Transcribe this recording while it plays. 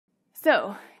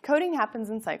So coding happens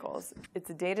in cycles.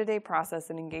 It's a day-to-day process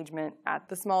and engagement at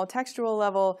the small textual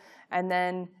level, and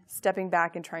then stepping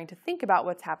back and trying to think about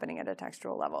what's happening at a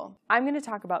textual level. I'm going to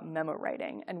talk about memo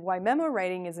writing and why memo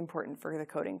writing is important for the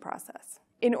coding process.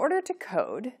 In order to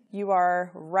code, you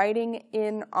are writing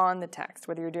in on the text,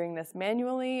 whether you're doing this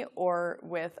manually or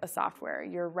with a software.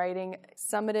 You're writing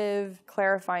summative,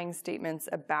 clarifying statements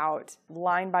about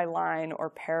line by line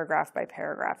or paragraph by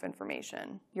paragraph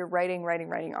information. You're writing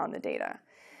on the data.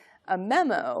 A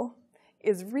memo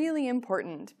is really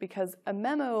important because a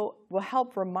memo will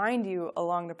help remind you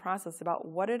along the process about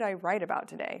what did I write about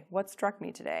today? What struck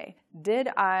me today? Did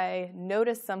I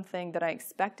notice something that I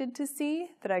expected to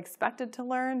see, that I expected to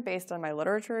learn based on my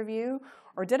literature review?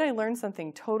 Or did I learn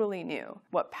something totally new?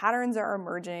 What patterns are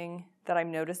emerging that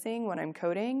I'm noticing when I'm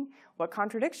coding? What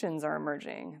contradictions are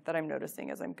emerging that I'm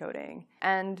noticing as I'm coding?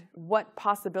 And what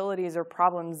possibilities or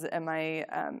problems am I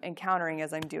encountering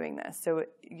as I'm doing this? So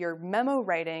your memo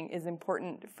writing is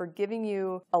important for giving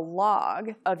you a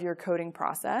log of your coding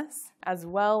process, as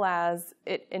well as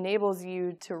it enables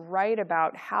you to write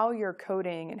about how your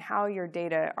coding and how your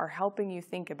data are helping you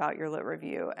think about your lit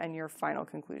review and your final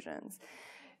conclusions.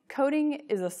 Coding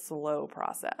is a slow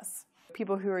process.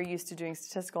 People who are used to doing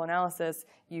statistical analysis,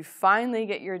 you finally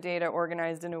get your data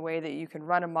organized in a way that you can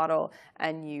run a model,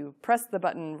 and you press the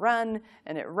button run,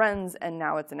 and it runs, and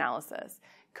now it's analysis.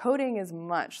 Coding is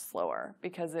much slower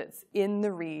because it's in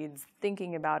the reads,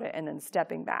 thinking about it, and then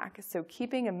stepping back. So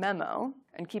keeping a memo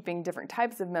and keeping different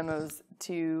types of memos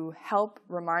to help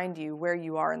remind you where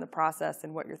you are in the process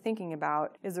and what you're thinking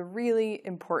about is a really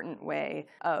important way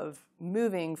of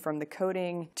moving from the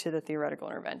coding to the theoretical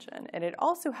intervention. And it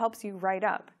also helps you write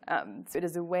up. So it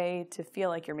is a way to feel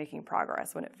like you're making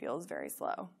progress when it feels very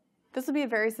slow. This will be a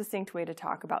very succinct way to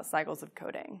talk about cycles of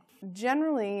coding.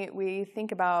 Generally, we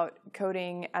think about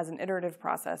coding as an iterative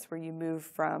process where you move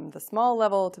from the small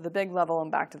level to the big level and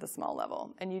back to the small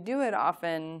level. And you do it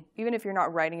often, even if you're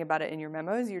not writing about it in your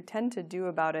memos, you tend to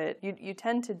do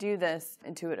this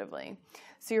intuitively.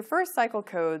 So your first cycle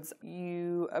codes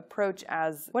you approach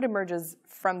as what emerges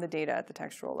from the data at the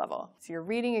textual level. So you're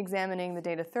reading, examining the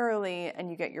data thoroughly,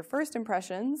 and you get your first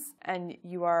impressions, and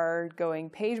you are going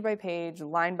page by page,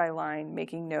 line by line,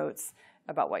 making notes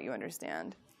about what you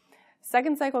understand.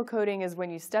 Second cycle coding is when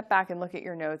you step back and look at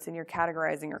your notes and you're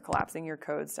categorizing or collapsing your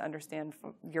codes to understand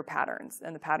your patterns.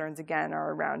 And the patterns, again,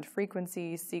 are around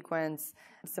frequency, sequence,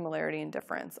 similarity, and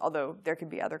difference, although there could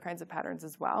be other kinds of patterns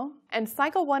as well. And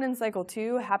cycle 1 and cycle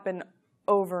 2 happen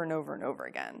over and over and over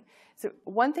again. So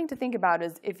one thing to think about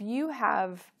is if you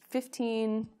have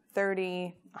 15,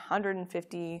 30,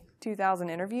 150, 2,000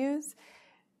 interviews,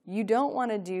 you don't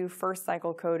want to do first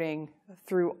cycle coding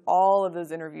through all of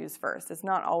those interviews first. It's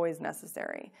not always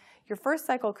necessary. Your first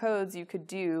cycle codes you could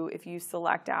do if you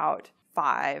select out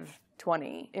 5,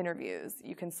 20 interviews.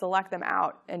 You can select them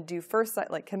out and do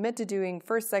commit to doing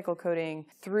first cycle coding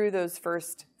through those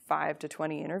first 5 to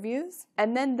 20 interviews.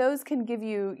 And then those can give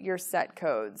you your set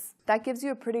codes. That gives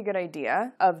you a pretty good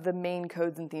idea of the main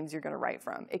codes and themes you're going to write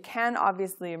from. It can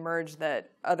obviously emerge that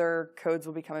other codes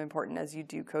will become important as you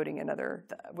do coding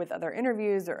with other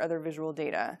interviews or other visual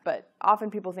data. But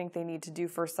often people think they need to do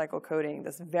first cycle coding,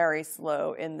 this very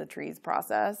slow in the trees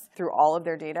process, through all of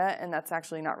their data, and that's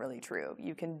actually not really true.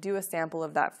 You can do a sample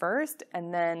of that first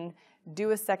and then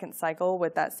do a second cycle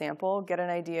with that sample, get an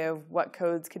idea of what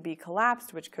codes could be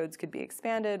collapsed, which codes could be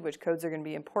expanded, which codes are going to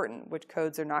be important, which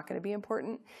codes are not going to be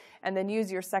important, and then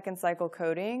use your second cycle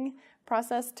coding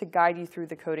process to guide you through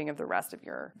the coding of the rest of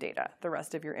your data, the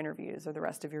rest of your interviews, or the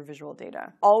rest of your visual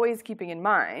data. Always keeping in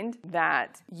mind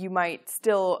that you might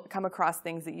still come across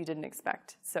things that you didn't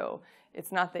expect. So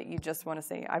it's not that you just want to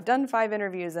say, I've done 5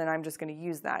 interviews and I'm just going to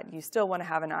use that. You still want to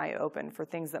have an eye open for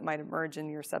things that might emerge in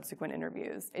your subsequent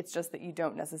interviews. It's just that you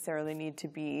don't necessarily need to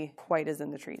be quite as in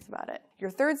the trees about it. Your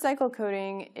third cycle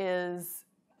coding is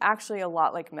actually a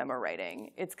lot like memo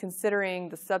writing. It's considering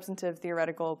the substantive,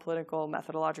 theoretical, political,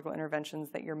 methodological interventions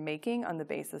that you're making on the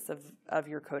basis of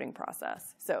your coding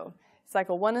process. So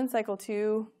cycle 1 and cycle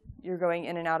 2, you're going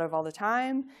in and out of all the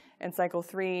time. And cycle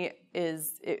 3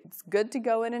 it's good to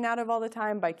go in and out of all the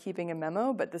time by keeping a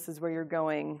memo, but this is where you're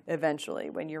going eventually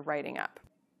when you're writing up.